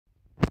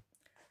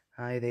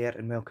Hi there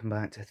and welcome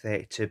back to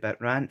 32-bit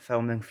rant,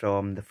 filming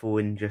from the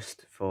phone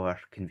just for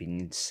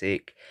convenience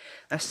sake.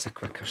 This is a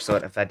quicker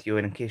sort of video,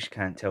 and in case you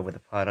can't tell with the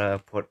para,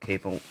 port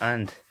cable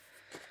and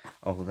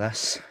all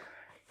this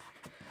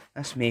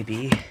may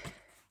be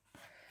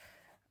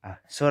a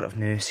sort of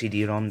new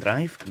CD-ROM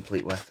drive,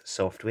 complete with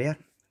software,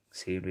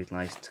 serial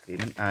license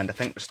agreement, and I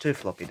think there's 2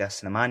 floppy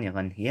disks and a manual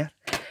in here.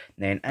 And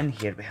then in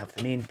here we have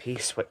the main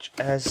piece, which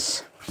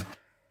is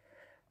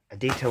a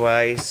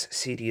Datawise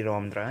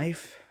CD-ROM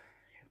drive.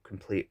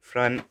 Complete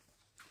front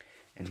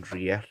and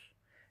rear.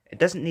 It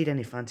doesn't need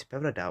any fancy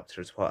power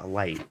adapters, what I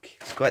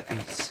like.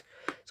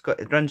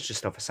 It runs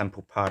just off a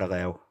simple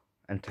parallel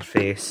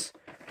interface.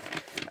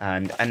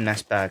 And in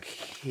this bag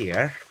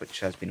here,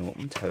 which has been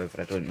opened, however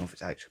I don't know if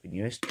it's actually been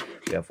used,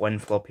 we have 1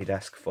 floppy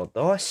disk for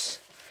DOS,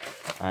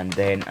 and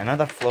then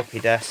another floppy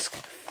disk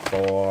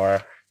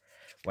for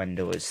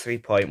Windows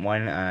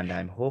 3.1, and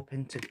I'm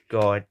hoping to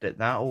God that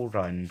will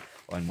run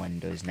on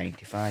Windows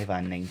 95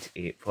 and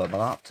 98 for the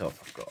laptop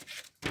I've got,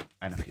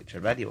 in a future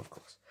video of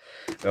course.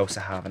 We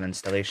also have an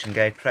installation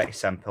guide, pretty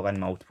simple,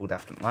 in multiple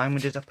different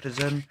languages I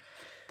presume.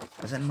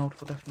 Is it in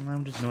multiple different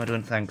languages? No, I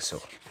don't think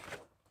so.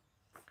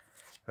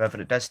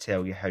 However, it does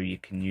tell you how you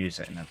can use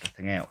it and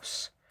everything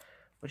else,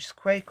 which is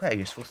quite a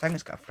useful thing.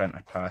 It's got a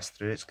printer pass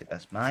through, it's got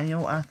this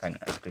manual. I think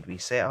that's a good wee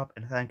setup,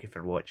 and thank you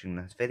for watching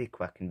this very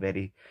quick and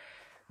very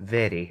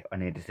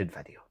unedited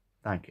video.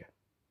 Thank you.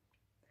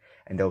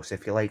 And also,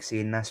 if you like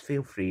seeing this,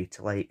 feel free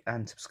to like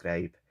and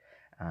subscribe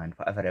and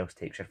whatever else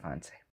takes your fancy.